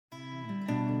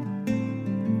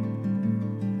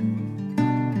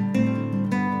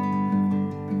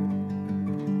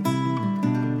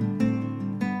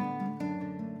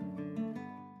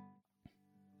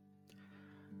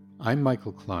I'm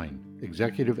Michael Klein,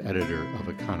 Executive Editor of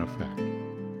Econofact,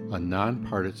 a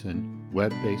nonpartisan,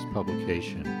 web-based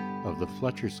publication of the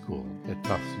Fletcher School at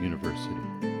Tufts University.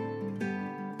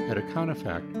 At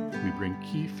Econofact, we bring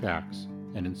key facts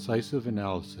and incisive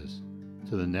analysis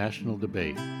to the national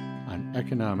debate on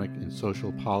economic and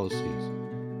social policies,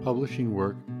 publishing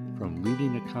work from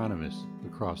leading economists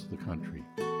across the country.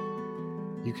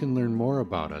 You can learn more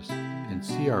about us and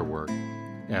see our work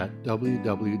at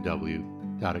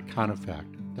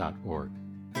www.econofact.org.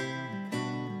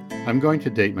 I'm going to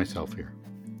date myself here.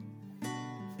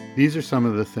 These are some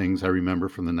of the things I remember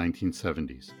from the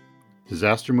 1970s.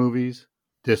 Disaster movies,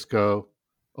 disco,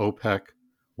 OPEC,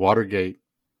 Watergate,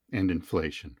 and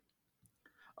inflation.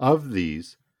 Of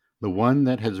these, the one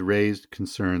that has raised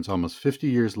concerns almost 50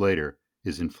 years later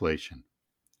is inflation.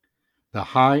 The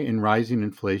high and rising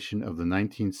inflation of the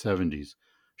 1970s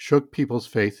shook people's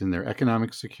faith in their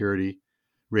economic security,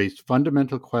 raised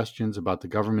fundamental questions about the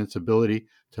government's ability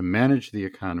to manage the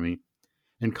economy,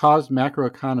 and caused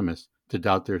macroeconomists to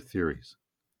doubt their theories.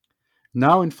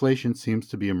 Now inflation seems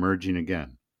to be emerging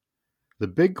again. The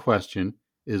big question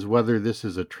is whether this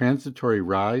is a transitory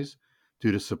rise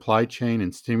due to supply chain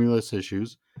and stimulus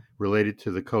issues related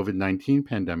to the COVID-19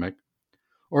 pandemic,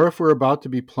 or if we're about to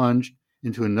be plunged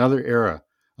into another era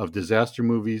of disaster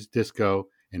movies, disco,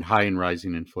 and high and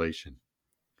rising inflation.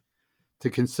 To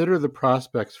consider the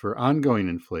prospects for ongoing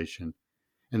inflation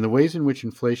and the ways in which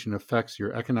inflation affects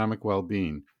your economic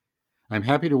well-being, I'm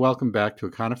happy to welcome back to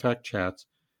Econofact Chats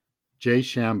Jay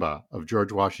Shambaugh of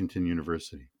George Washington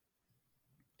University.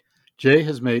 Jay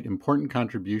has made important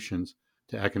contributions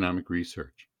to economic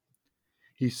research.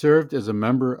 He served as a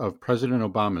member of President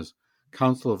Obama's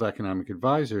Council of Economic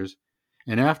Advisors,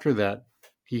 and after that,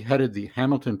 he headed the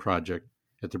Hamilton Project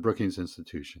at the Brookings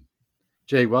Institution.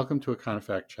 Jay, welcome to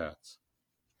Econofact Chats.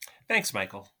 Thanks,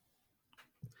 Michael.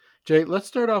 Jay, let's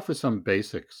start off with some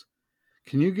basics.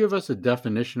 Can you give us a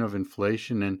definition of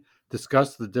inflation and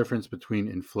discuss the difference between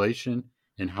inflation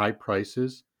and high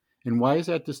prices? And why is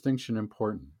that distinction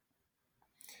important?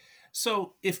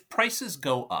 So if prices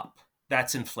go up,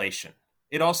 that's inflation.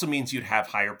 It also means you'd have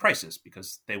higher prices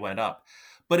because they went up.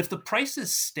 But if the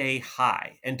prices stay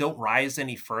high and don't rise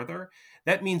any further,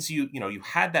 that means you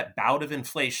had that bout of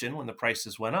inflation when the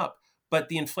prices went up, but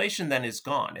the inflation then is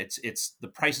gone. It's the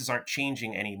prices aren't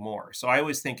changing anymore. So I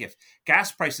always think if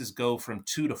gas prices go from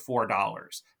 $2 to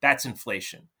 $4, that's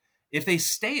inflation. If they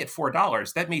stay at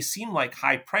 $4, that may seem like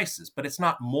high prices, but it's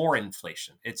not more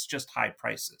inflation. It's just high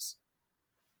prices.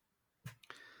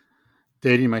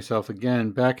 Dating myself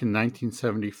again, back in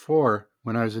 1974,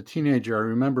 when I was a teenager, I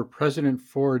remember President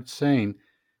Ford saying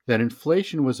that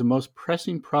inflation was the most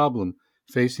pressing problem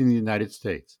facing the United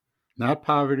States. Not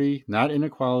poverty, not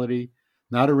inequality,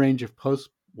 not a range of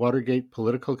post-Watergate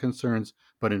political concerns,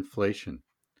 but inflation.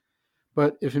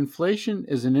 But if inflation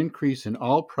is an increase in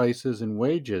all prices and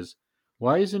wages,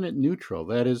 why isn't it neutral?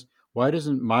 That is, why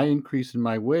doesn't my increase in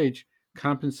my wage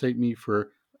compensate me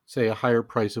for, say, a higher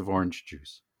price of orange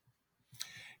juice?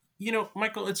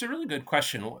 Michael, it's a really good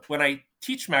question. When I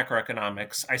teach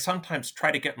macroeconomics, I sometimes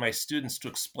try to get my students to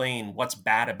explain what's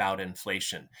bad about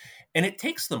inflation. And it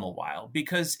takes them a while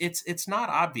because it's not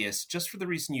obvious, just for the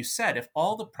reason you said. If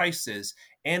all the prices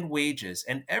and wages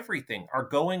and everything are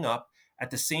going up at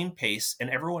the same pace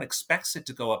and everyone expects it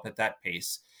to go up at that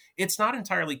pace, it's not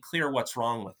entirely clear what's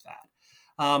wrong with that.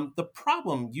 The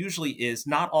problem usually is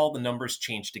not all the numbers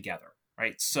change together.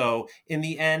 Right. So in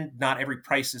the end, not every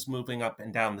price is moving up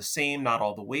and down the same. Not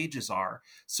all the wages are.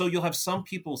 So you'll have some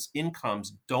people's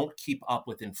incomes don't keep up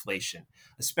with inflation,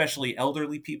 especially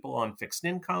elderly people on fixed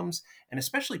incomes, and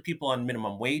especially people on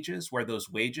minimum wages where those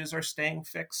wages are staying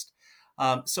fixed.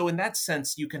 So in that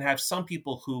sense, you can have some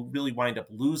people who really wind up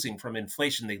losing from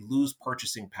inflation. They lose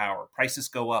purchasing power. Prices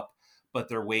go up, but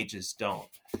their wages don't.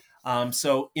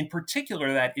 So in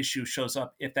particular, that issue shows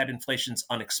up if that inflation's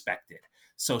unexpected.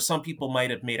 So some people might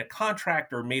have made a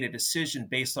contract or made a decision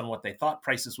based on what they thought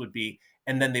prices would be,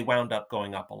 and then they wound up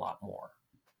going up a lot more.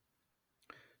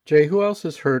 Jay, who else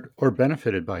is hurt or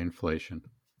benefited by inflation?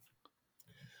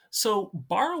 So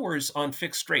borrowers on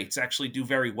fixed rates actually do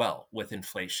very well with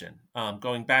inflation.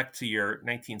 Going back to your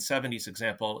 1970s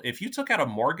example, if you took out a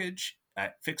mortgage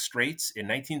at fixed rates in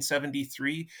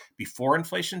 1973 before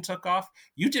inflation took off,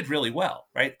 you did really well,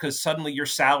 right? Because suddenly your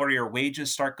salary or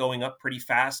wages start going up pretty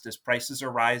fast as prices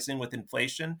are rising with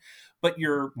inflation, but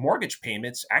your mortgage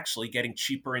payments actually getting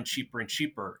cheaper and cheaper and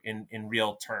cheaper in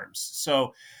real terms.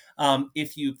 So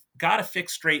if you've got a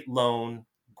fixed rate loan,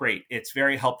 great. It's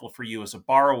very helpful for you as a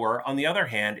borrower. On the other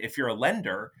hand, if you're a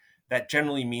lender, that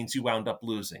generally means you wound up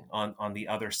losing on the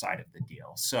other side of the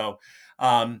deal. So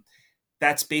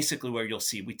that's basically where you'll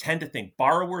see we tend to think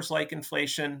borrowers like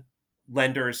inflation,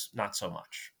 lenders not so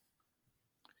much.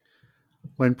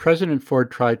 When President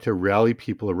Ford tried to rally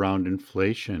people around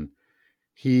inflation,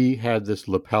 he had this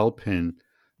lapel pin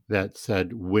that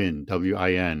said WIN,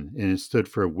 W-I-N, and it stood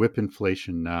for Whip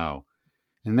Inflation Now.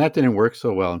 And that didn't work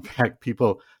so well. In fact,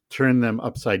 people turned them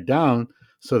upside down,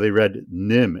 so they read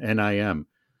NIM, N-I-M,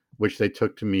 which they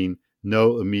took to mean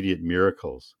no immediate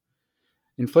miracles.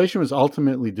 Inflation was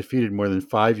ultimately defeated more than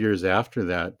 5 years after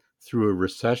that through a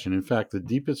recession. In fact, the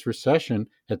deepest recession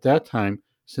at that time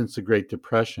since the Great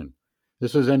Depression.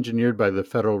 This was engineered by the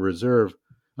Federal Reserve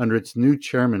under its new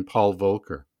chairman, Paul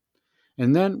Volcker.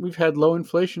 And then we've had low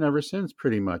inflation ever since,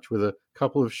 pretty much, with a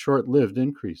couple of short-lived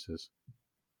increases.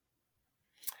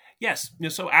 Yes.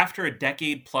 So after a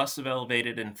decade plus of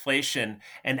elevated inflation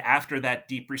and after that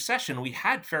deep recession, we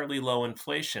had fairly low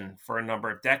inflation for a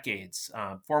number of decades.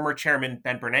 Former Chairman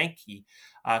Ben Bernanke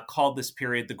called this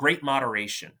period the Great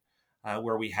Moderation,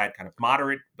 where we had kind of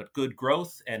moderate but good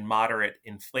growth and moderate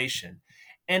inflation.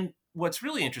 And what's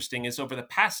really interesting is over the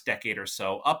past decade or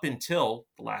so, up until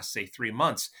the last, say, 3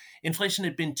 months, inflation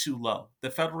had been too low. The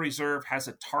Federal Reserve has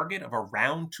a target of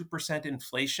around 2%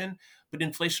 inflation, but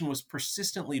inflation was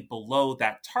persistently below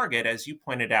that target, as you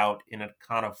pointed out in a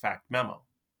Econofact memo.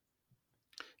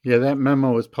 Yeah, that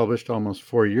memo was published almost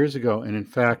 4 years ago. And in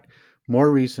fact,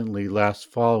 more recently, last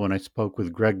fall, when I spoke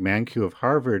with Greg Mankiw of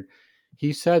Harvard,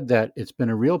 he said that it's been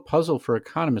a real puzzle for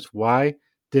economists. Why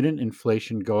didn't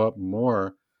inflation go up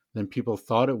more than people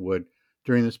thought it would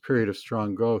during this period of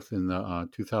strong growth in the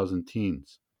 2000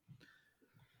 teens?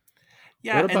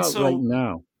 Yeah, What and about right so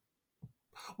now?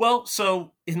 Well,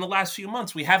 so in the last few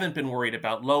months, we haven't been worried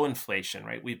about low inflation,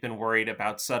 right? We've been worried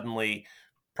about suddenly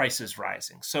prices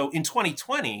rising. So in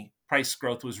 2020, price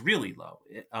growth was really low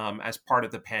as part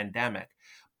of the pandemic.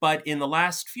 But in the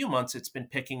last few months, it's been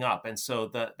picking up. And so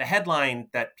the headline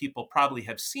that people probably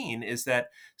have seen is that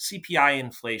CPI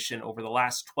inflation over the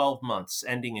last 12 months,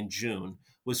 ending in June,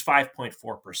 was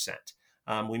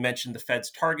 5.4%. We mentioned the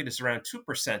Fed's target is around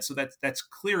 2%. So that's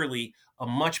clearly a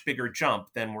much bigger jump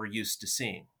than we're used to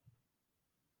seeing.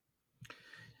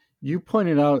 You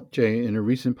pointed out, Jay, in a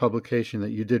recent publication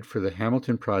that you did for the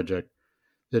Hamilton Project,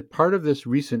 that part of this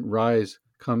recent rise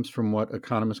comes from what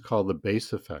economists call the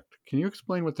base effect. Can you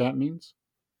explain what that means?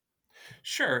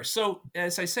 Sure. So,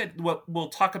 as I said, what we'll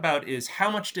talk about is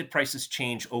how much did prices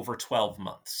change over 12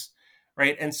 months,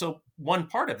 right? And so, one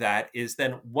part of that is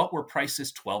then what were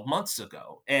prices 12 months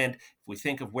ago? And if we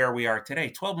think of where we are today,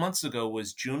 12 months ago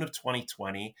was June of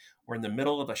 2020. We're in the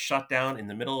middle of a shutdown, in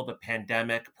the middle of a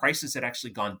pandemic. Prices had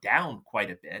actually gone down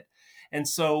quite a bit. And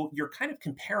so, you're kind of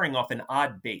comparing off an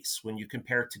odd base when you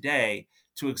compare today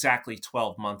to exactly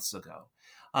 12 months ago.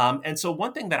 And so,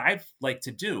 one thing that I've liked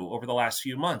to do over the last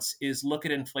few months is look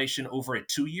at inflation over a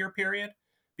 2 year period,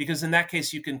 because in that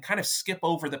case, you can kind of skip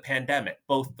over the pandemic,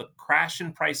 both the crash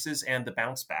in prices and the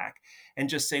bounce back, and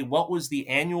just say, what was the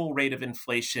annual rate of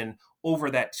inflation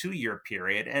over that 2 year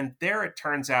period? And there it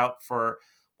turns out for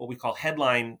what we call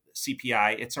headline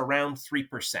CPI, it's around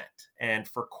 3%. And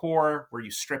for core, where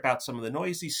you strip out some of the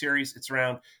noisy series, it's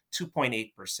around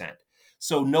 2.8%.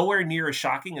 So nowhere near as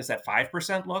shocking as that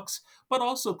 5% looks, but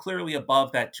also clearly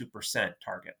above that 2%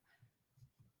 target.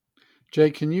 Jay,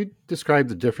 can you describe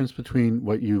the difference between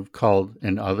what you've called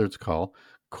and others call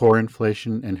core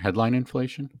inflation and headline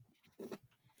inflation?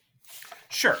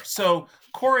 Sure. So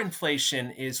core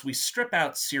inflation is we strip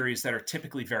out series that are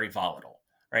typically very volatile,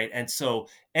 right? And so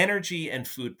energy and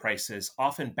food prices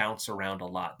often bounce around a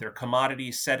lot. They're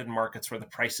commodities set in markets where the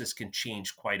prices can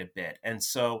change quite a bit. And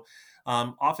so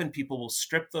often people will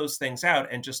strip those things out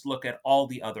and just look at all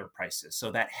the other prices.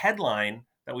 So that headline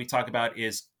that we talk about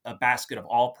is a basket of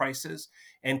all prices,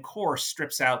 and core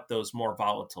strips out those more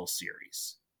volatile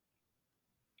series.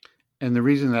 And the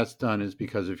reason that's done is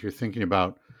because if you're thinking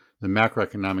about the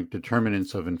macroeconomic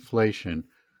determinants of inflation,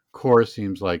 core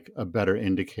seems like a better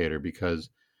indicator because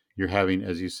you're having,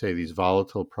 as you say, these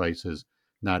volatile prices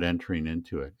not entering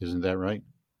into it. Isn't that right?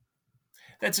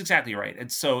 That's exactly right.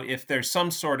 And so if there's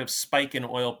some sort of spike in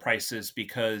oil prices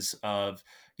because of,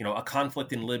 a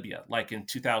conflict in Libya, like in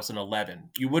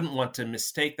 2011, you wouldn't want to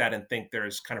mistake that and think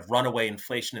there's kind of runaway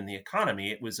inflation in the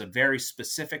economy. It was a very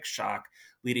specific shock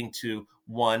leading to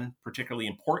one particularly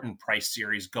important price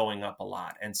series going up a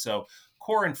lot. And so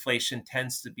core inflation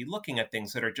tends to be looking at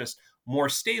things that are just more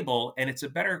stable, and it's a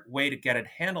better way to get a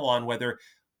handle on whether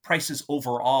prices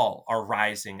overall are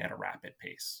rising at a rapid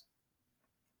pace.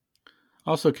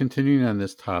 Also, continuing on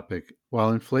this topic,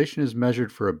 while inflation is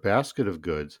measured for a basket of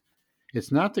goods, it's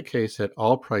not the case that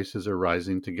all prices are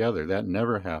rising together. That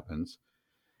never happens.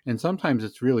 And sometimes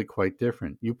it's really quite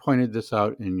different. You pointed this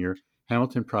out in your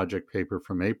Hamilton Project paper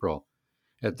from April.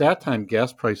 At that time,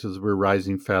 gas prices were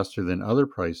rising faster than other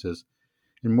prices,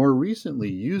 and more recently,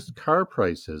 used car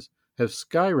prices have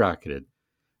skyrocketed,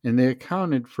 and they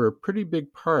accounted for a pretty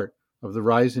big part of the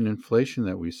rise in inflation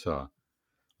that we saw.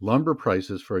 Lumber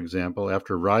prices, for example,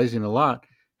 after rising a lot,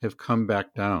 have come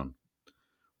back down.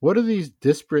 What do these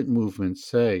disparate movements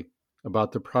say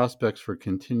about the prospects for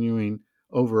continuing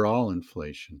overall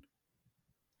inflation?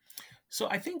 So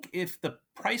I think if the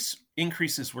price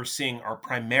increases we're seeing are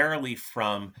primarily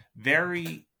from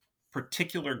very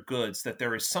particular goods, that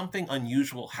there is something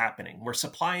unusual happening where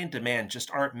supply and demand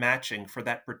just aren't matching for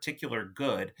that particular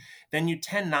good, then you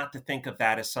tend not to think of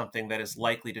that as something that is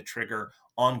likely to trigger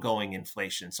ongoing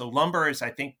inflation. So lumber is, I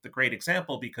think, the great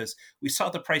example because we saw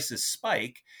the prices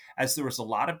spike as there was a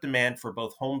lot of demand for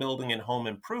both home building and home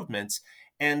improvements.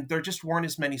 And there just weren't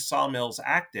as many sawmills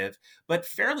active. But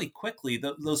fairly quickly,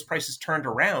 those prices turned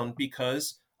around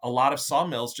because a lot of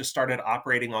sawmills just started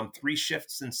operating on 3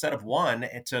 shifts instead of one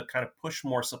and to kind of push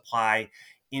more supply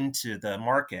into the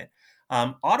market.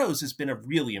 Autos has been a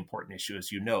really important issue,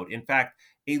 as you note. In fact,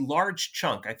 a large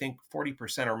chunk, I think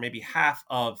 40% or maybe half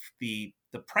of the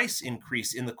price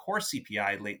increase in the core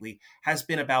CPI lately has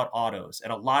been about autos,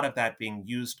 and a lot of that being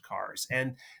used cars.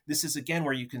 And this is again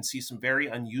where you can see some very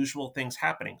unusual things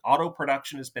happening. Auto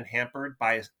production has been hampered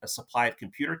by a supply of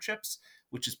computer chips,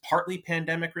 which is partly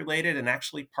pandemic related and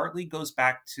actually partly goes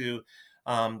back to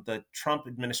the Trump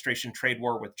administration trade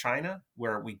war with China,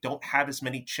 where we don't have as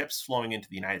many chips flowing into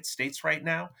the United States right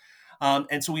now.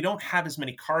 And so we don't have as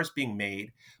many cars being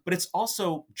made, but it's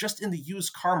also just in the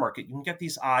used car market. You can get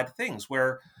these odd things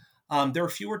where there are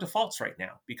fewer defaults right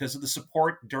now because of the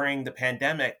support during the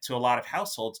pandemic to a lot of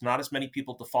households. Not as many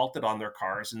people defaulted on their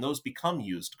cars, and those become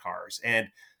used cars and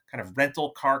kind of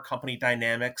rental car company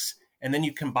dynamics. And then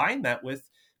you combine that with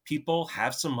people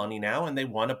have some money now and they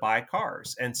want to buy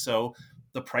cars. And so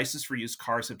the prices for used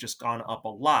cars have just gone up a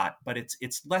lot, but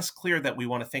it's less clear that we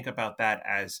want to think about that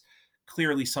as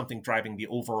clearly something driving the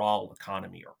overall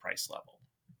economy or price level.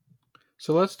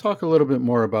 So let's talk a little bit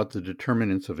more about the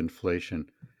determinants of inflation.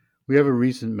 We have a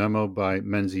recent memo by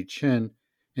Menzie Chin,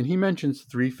 and he mentions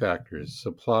 3 factors: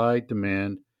 supply,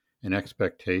 demand, and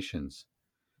expectations.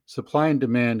 Supply and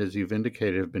demand, as you've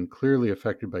indicated, have been clearly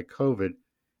affected by COVID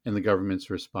and the government's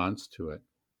response to it.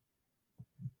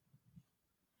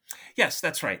 Yes,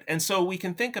 that's right. And so we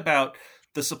can think about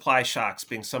the supply shocks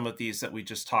being some of these that we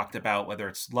just talked about, whether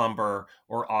it's lumber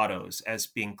or autos, as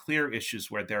being clear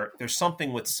issues where there's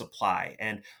something with supply.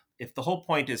 And if the whole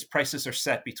point is prices are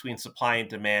set between supply and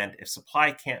demand, if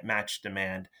supply can't match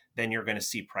demand, then you're going to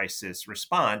see prices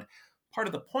respond. Part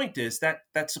of the point is that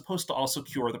that's supposed to also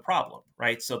cure the problem,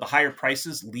 right? So the higher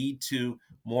prices lead to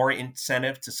more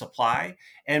incentive to supply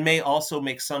and may also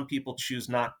make some people choose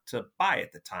not to buy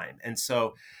at the time. And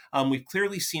so we've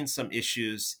clearly seen some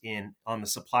issues on the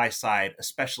supply side,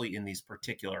 especially in these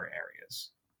particular areas.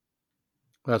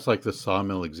 That's like the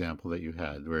sawmill example that you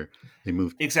had, where they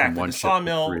moved from Exactly. one The shift to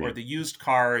sawmill or three. the used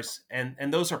cars.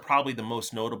 And those are probably the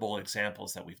most notable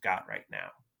examples that we've got right now.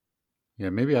 Yeah,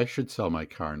 maybe I should sell my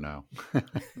car now.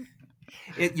 Could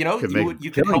make a You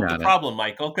could killing help the on it. problem,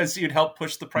 Michael, because you'd help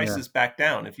push the Yeah. prices back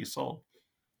down if you sold.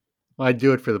 Well, I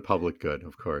do it for the public good,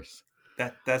 of course.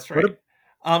 That's What right.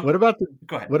 Um, what about the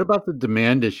Go ahead. what about the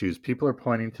demand issues? People are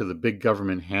pointing to the big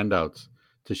government handouts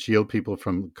to shield people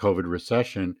from COVID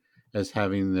recession as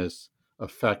having this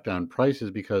effect on prices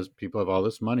because people have all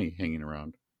this money hanging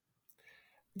around.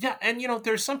 Yeah, and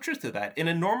there's some truth to that. In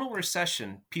a normal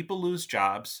recession, people lose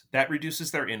jobs, that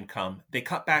reduces their income, they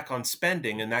cut back on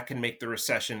spending, and that can make the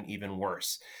recession even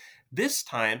worse. This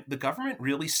time, the government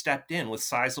really stepped in with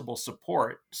sizable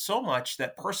support, so much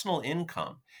that personal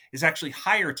income is actually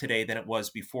higher today than it was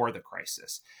before the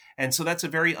crisis. And so that's a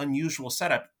very unusual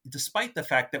setup, despite the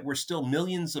fact that we're still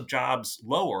millions of jobs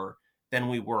lower than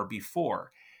we were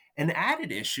before. An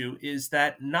added issue is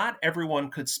that not everyone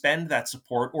could spend that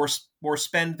support or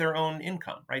spend their own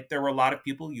income, right? There were a lot of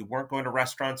people, you weren't going to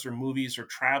restaurants or movies or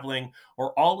traveling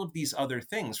or all of these other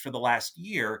things for the last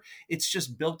year. It's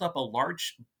just built up a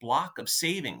large block of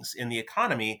savings in the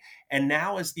economy. And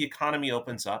now, as the economy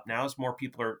opens up, now as more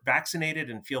people are vaccinated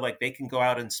and feel like they can go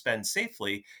out and spend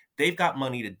safely, they've got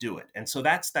money to do it. And so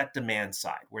that's that demand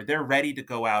side where they're ready to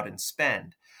go out and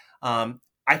spend.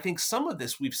 I think some of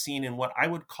this we've seen in what I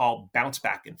would call bounce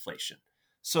back inflation.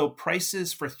 So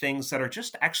prices for things that are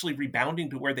just actually rebounding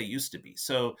to where they used to be.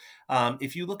 So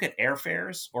if you look at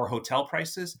airfares or hotel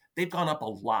prices, they've gone up a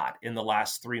lot in the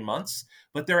last 3 months,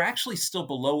 but they're actually still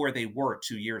below where they were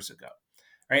 2 years ago.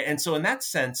 Right. And so in that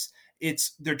sense,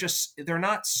 they're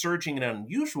not surging in an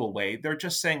unusual way. They're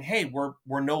just saying, hey,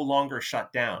 we're no longer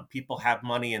shut down. People have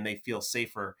money and they feel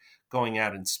safer going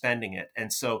out and spending it.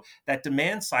 And so that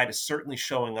demand side is certainly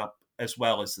showing up as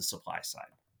well as the supply side.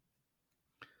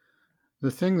 The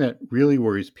thing that really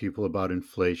worries people about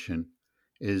inflation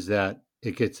is that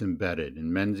it gets embedded.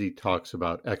 And Menzies talks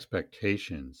about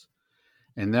expectations,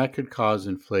 and that could cause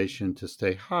inflation to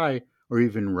stay high or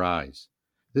even rise.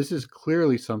 This is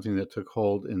clearly something that took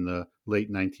hold in the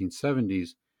late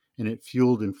 1970s, and it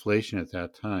fueled inflation at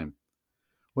that time.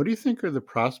 What do you think are the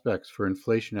prospects for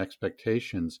inflation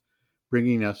expectations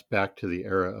bringing us back to the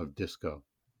era of disco?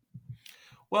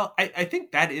 Well, I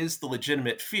think that is the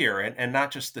legitimate fear, and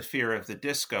not just the fear of the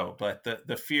disco, but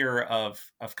the fear of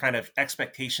kind of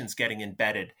expectations getting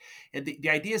embedded. And the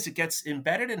idea is it gets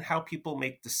embedded in how people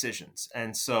make decisions.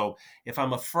 And so if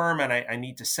I'm a firm and I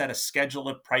need to set a schedule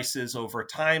of prices over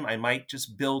time, I might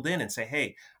just build in and say,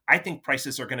 hey, I think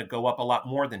prices are going to go up a lot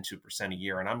more than 2% a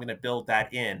year, and I'm going to build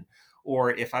that in.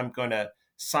 Or if I'm going to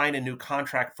sign a new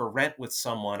contract for rent with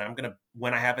someone, I'm going to,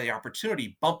 when I have the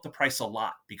opportunity, bump the price a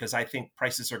lot because I think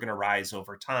prices are going to rise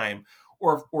over time.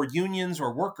 Or unions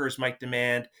or workers might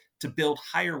demand to build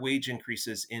higher wage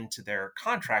increases into their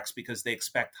contracts because they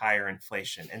expect higher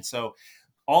inflation. And so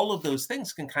all of those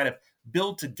things can kind of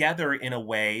build together in a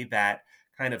way that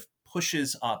kind of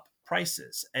pushes up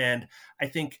prices. And I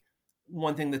think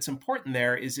one thing that's important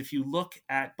there is if you look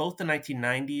at both the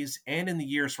 1990s and in the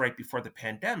years right before the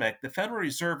pandemic, the Federal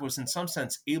Reserve was in some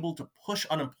sense able to push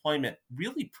unemployment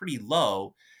really pretty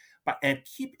low and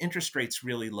keep interest rates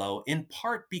really low, in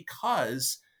part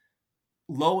because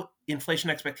low inflation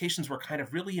expectations were kind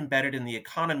of really embedded in the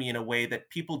economy in a way that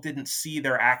people didn't see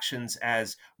their actions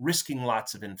as risking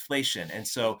lots of inflation. And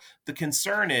so the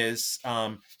concern is,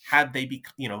 have they be,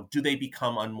 do they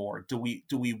become unmoored? Do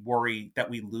we worry that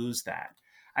we lose that?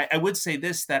 I would say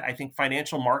this, that I think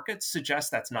financial markets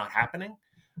suggest that's not happening.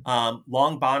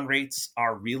 Long bond rates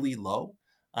are really low.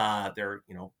 They're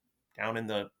down in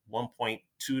the 1.2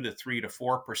 to 3 to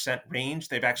 4% range.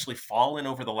 They've actually fallen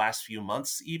over the last few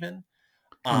months even.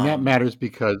 And that matters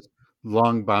because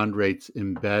long bond rates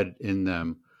embed in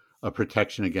them a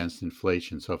protection against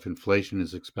inflation. So if inflation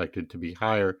is expected to be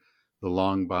higher, the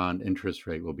long bond interest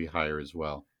rate will be higher as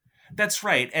well. That's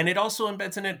right. And it also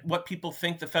embeds in it what people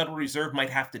think the Federal Reserve might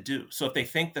have to do. So if they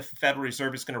think the Federal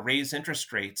Reserve is going to raise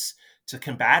interest rates to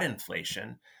combat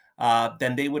inflation,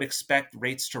 then they would expect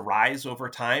rates to rise over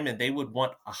time, and they would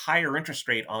want a higher interest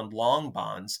rate on long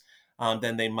bonds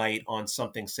than they might on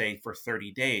something, say, for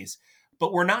 30 days.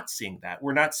 But we're not seeing that.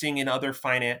 We're not seeing in other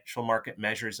financial market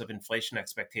measures of inflation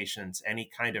expectations any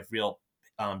kind of real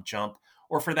jump,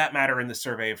 or for that matter, in the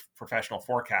survey of professional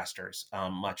forecasters,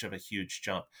 much of a huge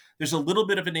jump. There's a little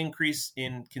bit of an increase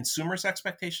in consumers'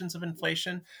 expectations of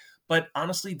inflation, but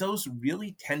honestly, those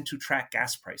really tend to track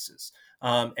gas prices.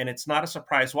 And it's not a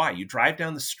surprise why. You drive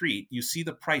down the street, you see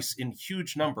the price in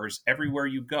huge numbers everywhere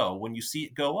you go. When you see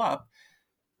it go up,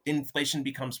 inflation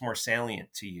becomes more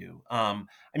salient to you.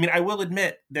 I will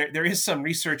admit there is some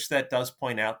research that does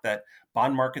point out that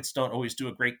bond markets don't always do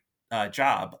a great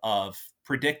job of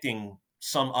predicting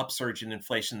some upsurge in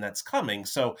inflation that's coming.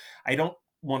 So I don't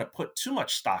want to put too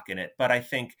much stock in it, but I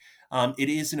think it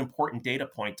is an important data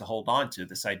point to hold on to,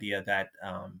 this idea that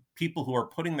people who are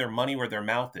putting their money where their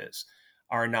mouth is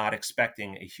are not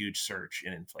expecting a huge surge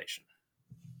in inflation.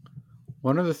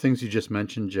 One of the things you just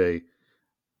mentioned, Jay,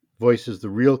 voices the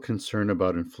real concern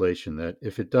about inflation, that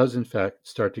if it does in fact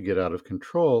start to get out of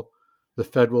control, the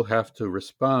Fed will have to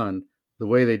respond the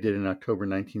way they did in October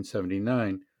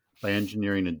 1979 by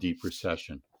engineering a deep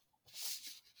recession.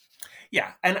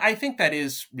 Yeah, and I think that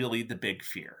is really the big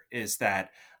fear, is that,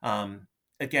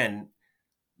 again,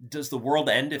 does the world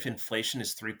end if inflation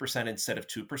is 3% instead of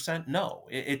 2%? No,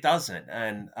 it doesn't.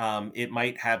 And it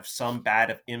might have some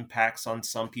bad impacts on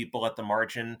some people at the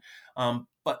margin.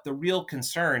 But the real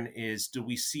concern is, do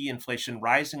we see inflation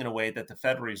rising in a way that the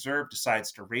Federal Reserve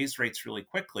decides to raise rates really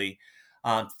quickly,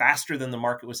 faster than the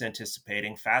market was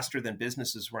anticipating, faster than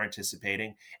businesses were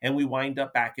anticipating, and we wind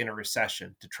up back in a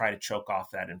recession to try to choke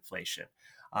off that inflation?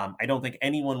 I don't think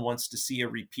anyone wants to see a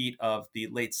repeat of the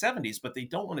late 70s, but they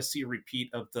don't want to see a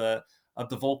repeat of the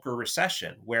Volcker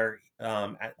recession, where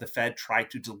the Fed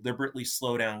tried to deliberately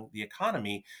slow down the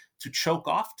economy to choke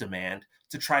off demand,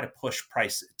 to try to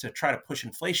push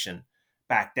inflation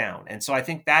back down. And so I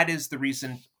think that is the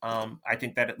reason. I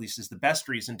think that at least is the best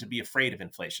reason to be afraid of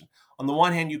inflation. On the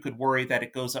one hand, you could worry that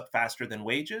it goes up faster than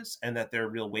wages and that there are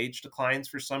real wage declines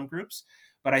for some groups.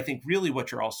 But I think really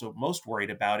what you're also most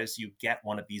worried about is you get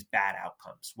one of these bad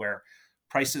outcomes where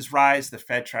prices rise, the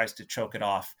Fed tries to choke it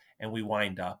off, and we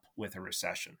wind up with a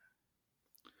recession.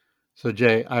 So,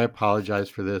 Jay, I apologize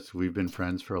for this. We've been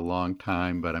friends for a long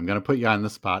time, but I'm going to put you on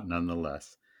the spot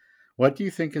nonetheless. What do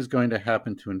you think is going to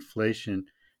happen to inflation,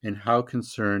 and how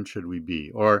concerned should we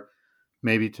be? Or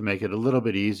maybe to make it a little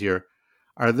bit easier,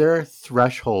 are there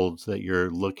thresholds that you're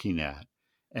looking at?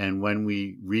 And when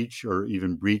we reach or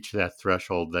even breach that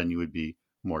threshold, then you would be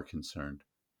more concerned.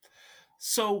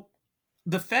 So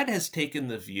the Fed has taken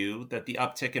the view that the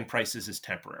uptick in prices is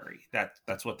temporary.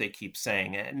 That's what they keep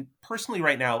saying. And personally,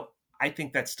 right now, I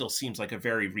think that still seems like a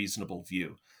very reasonable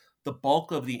view. The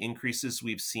bulk of the increases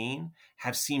we've seen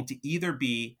have seemed to either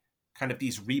be kind of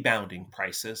these rebounding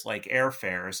prices like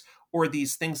airfares, or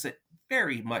these things that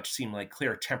very much seem like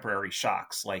clear temporary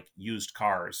shocks like used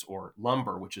cars or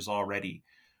lumber, which is already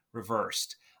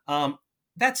reversed.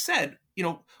 That said,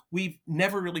 we've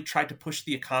never really tried to push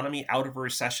the economy out of a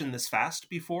recession this fast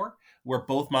before, where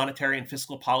both monetary and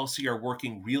fiscal policy are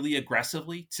working really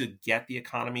aggressively to get the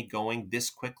economy going this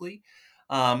quickly.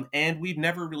 And we've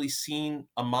never really seen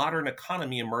a modern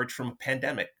economy emerge from a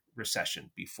pandemic recession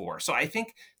before. So I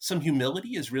think some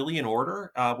humility is really in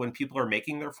order when people are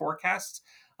making their forecasts.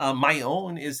 My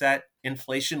own is that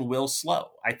inflation will slow.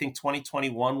 I think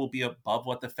 2021 will be above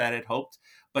what the Fed had hoped,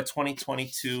 but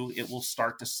 2022, it will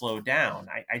start to slow down.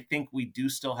 I think we do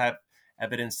still have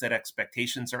evidence that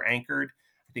expectations are anchored.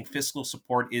 I think fiscal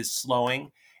support is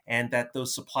slowing, and that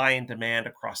those supply and demand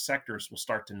across sectors will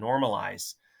start to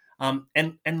normalize.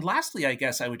 And lastly, I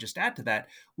guess I would just add to that,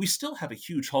 we still have a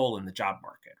huge hole in the job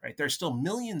market, right? There's still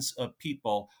millions of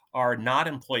people are not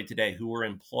employed today who were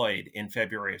employed in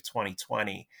February of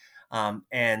 2020.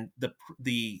 And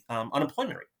the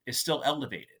unemployment rate is still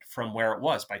elevated from where it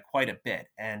was by quite a bit.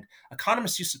 And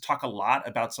economists used to talk a lot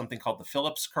about something called the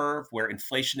Phillips curve, where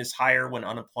inflation is higher when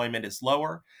unemployment is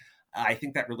lower. I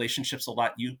think that relationship's a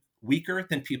lot weaker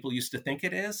than people used to think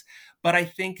it is. But I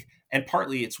think, and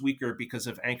partly it's weaker because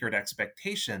of anchored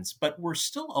expectations, but we're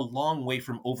still a long way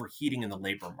from overheating in the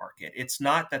labor market. It's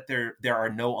not that there are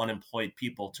no unemployed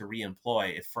people to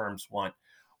reemploy if firms want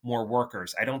more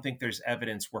workers. I don't think there's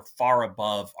evidence we're far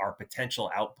above our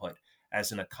potential output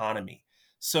as an economy.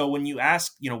 So when you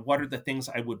ask, what are the things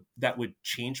that would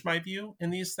change my view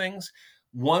in these things?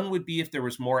 One would be if there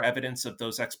was more evidence of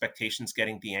those expectations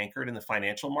getting de-anchored in the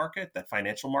financial market, that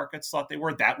financial markets thought they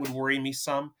were. That would worry me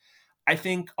some. I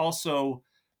think also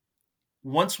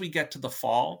once we get to the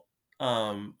fall,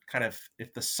 kind of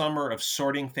if the summer of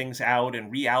sorting things out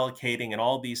and reallocating and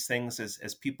all these things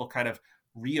as people kind of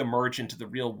reemerge into the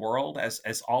real world, as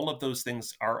all of those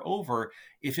things are over,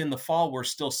 if in the fall we're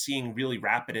still seeing really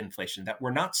rapid inflation, that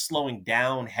we're not slowing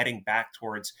down, heading back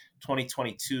towards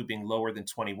 2022 being lower than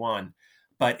 21,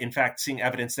 but in fact seeing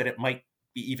evidence that it might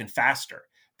be even faster,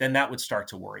 then that would start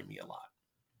to worry me a lot.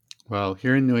 Well,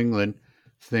 here in New England,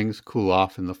 things cool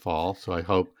off in the fall, so I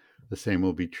hope the same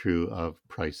will be true of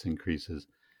price increases.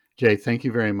 Jay, thank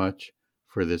you very much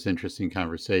for this interesting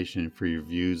conversation and for your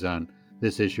views on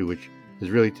this issue, which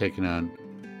has really taken on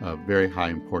very high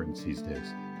importance these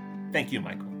days. Thank you,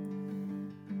 Michael.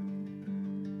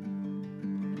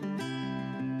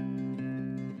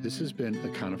 This has been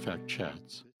Econofact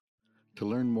Chats. To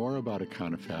learn more about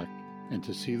Econofact and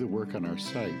to see the work on our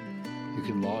site, you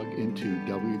can log into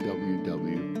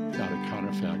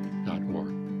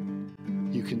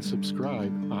www.econofact.org. You can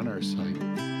subscribe on our site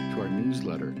to our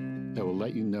newsletter that will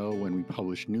let you know when we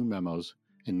publish new memos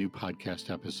and new podcast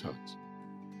episodes.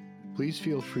 Please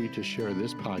feel free to share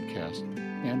this podcast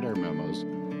and our memos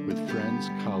with friends,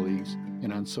 colleagues,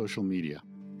 and on social media.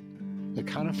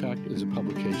 Econofact is a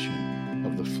publication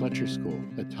of the Fletcher School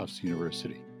at Tufts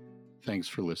University. Thanks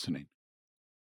for listening.